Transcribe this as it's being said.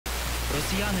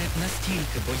Росіяни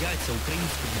настільки бояться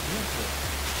української букви,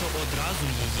 що одразу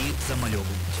її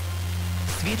замальовують.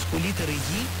 Свічку літери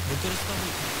 «Ї»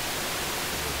 використовують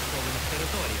на окупованих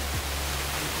територіях.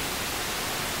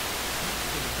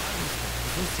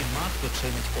 З усіма, хто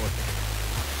чинить опір.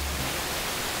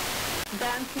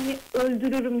 Ben seni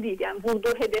öldürürüm değil, yani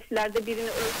vurduğu hedeflerde birini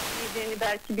öldürmeyeceğini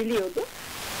belki biliyordu.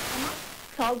 Ama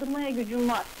saldırmaya gücüm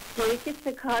var.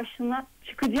 Gerekirse karşına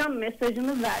çıkacağım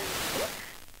mesajını vermişti.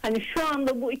 Hani şu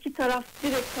anda bu iki taraf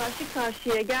direkt karşı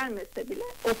karşıya gelmese bile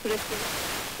o süreçte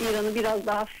İran'ı biraz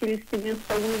daha Filistin'in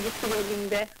savunucusu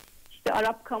rolünde, işte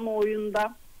Arap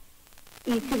kamuoyunda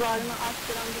itibarını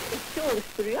arttıran bir etki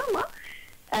oluşturuyor ama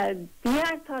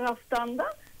diğer taraftan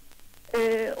da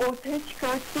ortaya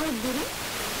çıkarttığı durum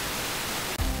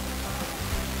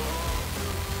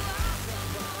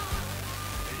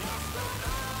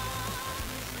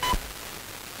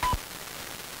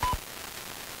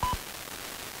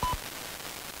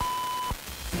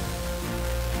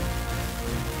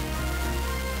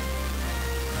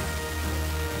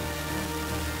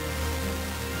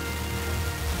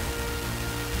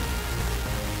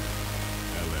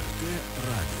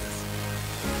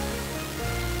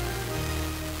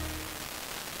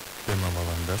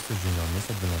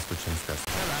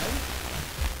Hello.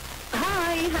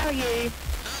 Hi, how are you?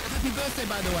 Happy birthday,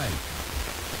 by the way.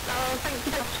 Oh, thank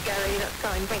you very much, Gary. That's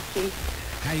kind, thank you.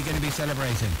 How are you going to be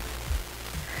celebrating?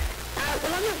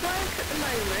 Well, I'm at work at the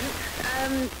moment,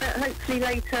 but hopefully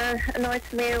later a nice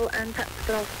meal and perhaps a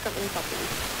glass of something bubbly.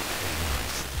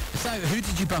 So, who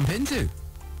did you bump into?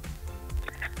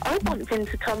 I bumped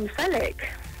into Tom Selleck.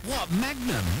 What?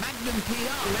 Magnum PI?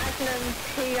 Magnum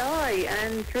PI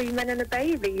and Three Men and a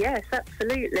Baby, yes,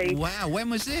 absolutely. Wow,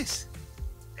 when was this?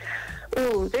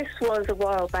 Oh, this was a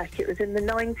while back. It was in the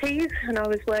 90s and I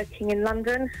was working in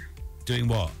London. Doing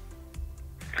what?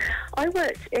 I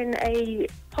worked in a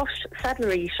posh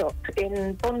saddlery shop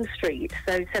in Bond Street,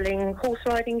 so selling horse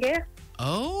riding gear.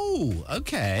 Oh,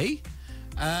 okay.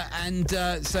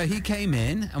 So he came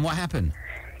in, and what happened?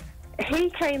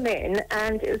 He came in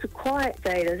and it was a quiet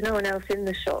day. There was no one else in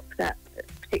the shop that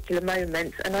particular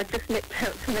moment, and I just nipped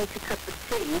out to make a cup of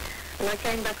tea, and I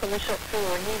came back on the shop floor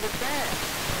and he was there.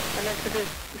 And I sort of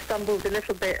stumbled a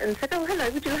little bit and said, "Oh, hello,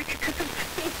 would you like a cup of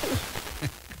tea?"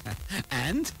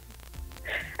 And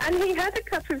he had a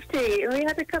cup of tea, and we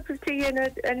had a cup of tea and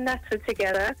a natter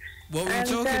together. what were you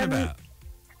talking about?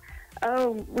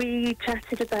 Oh, we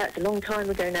chatted about it a long time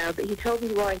ago now, but he told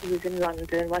me why he was in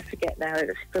London. I forget now, it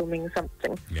was filming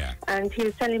something. Yeah. And he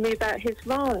was telling me about his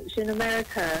ranch in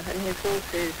America and his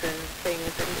horses and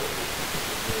things, and it was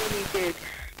really good.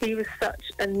 He was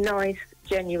such a nice,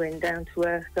 genuine,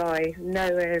 down-to-earth guy. No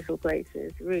airs or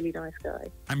graces. Really nice guy.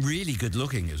 And really good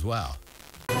looking as well.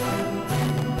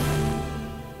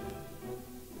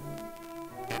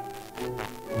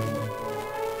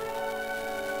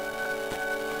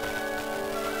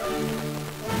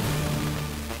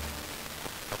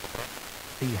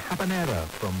 The Habanera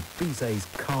from Bizet's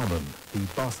Carmen, the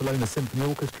Barcelona Symphony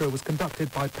Orchestra, was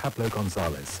conducted by Pablo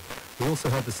González. We also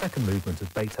heard the second movement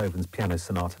of Beethoven's Piano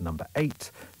Sonata No.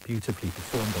 8, beautifully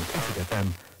performed on Classic FM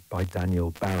by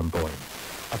Daniel Barenboim.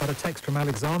 I've had a text from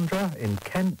Alexandra in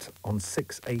Kent on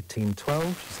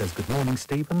 6/18/12. She says, "Good morning,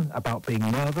 Stephen. About being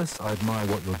nervous, I admire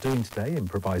what you're doing today,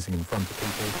 improvising in front of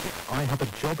people. I have a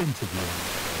job interview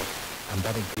and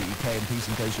that includes UK and Peace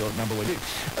in case your number one.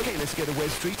 Okay, let's go to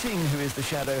Wes Streeting, who is the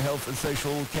Shadow Health and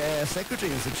Social Care Secretary.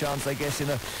 There's a chance, I guess,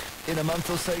 in a month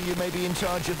or so you may be in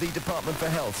charge of the Department for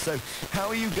Health. So how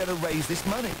are you going to raise this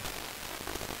money?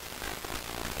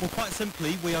 Well, quite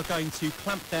simply, we are going to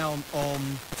clamp down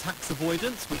on tax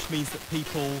avoidance, which means that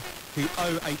people who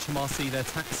owe HMRC their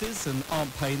taxes and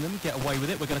aren't paying them get away with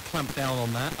it. We're going to clamp down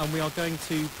on that, and we are going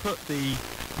to put the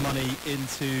money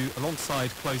into, alongside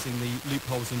closing the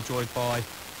loopholes enjoyed by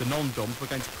the non-DOMs,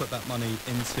 we're going to put that money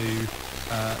into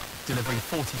delivering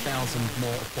 40,000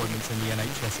 more appointments in the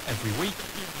NHS every week.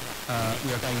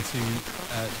 We are going to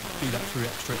do that through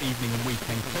extra evening and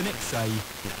weekend clinics,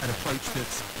 an approach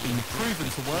that's been proven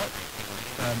to work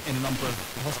in a number of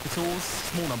hospitals,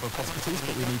 small number of hospitals,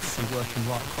 but we need to see working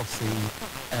right across the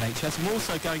NHS. And we're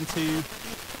also going to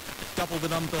double the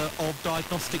number of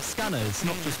diagnostic scanners,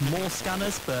 not just more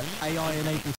scanners, but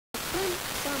AI-enabled.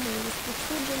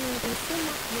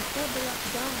 Виходила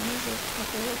за межі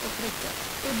страхового покриття.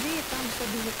 Тоді там все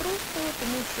дуже просто,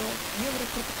 тому що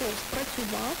Європротокол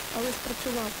спрацював, але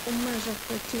спрацював у межах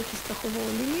тільки страхового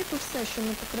ліміту. Все, що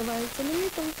не покривається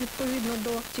лімітом, відповідно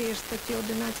до тієї ж статті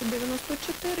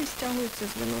 1194, стягуються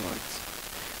з винуватців.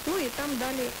 Ну і там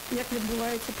далі, як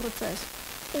відбувається процес.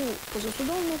 у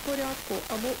позасудовому порядку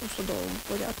або у судовому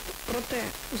порядку. Проте,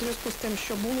 у зв'язку з тим,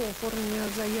 що було оформлення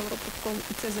за Європrodком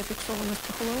і це зафіксовано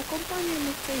страховими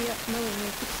компаніями, це є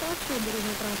належною фіксацією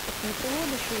дорожньо-транспортної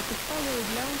пригоди, що є підставою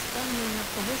для встановлення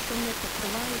того, що не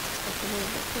покривається страховою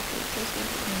безпекою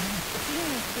учасників.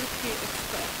 Оцінюємо збитки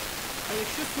експерт. А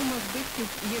якщо сума збитків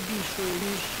є більшою,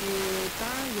 ніж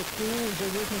та, яку вже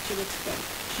визначив експерт,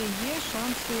 чи є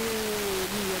шанси,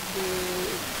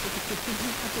 все-таки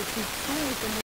під'їхати цю суму, тому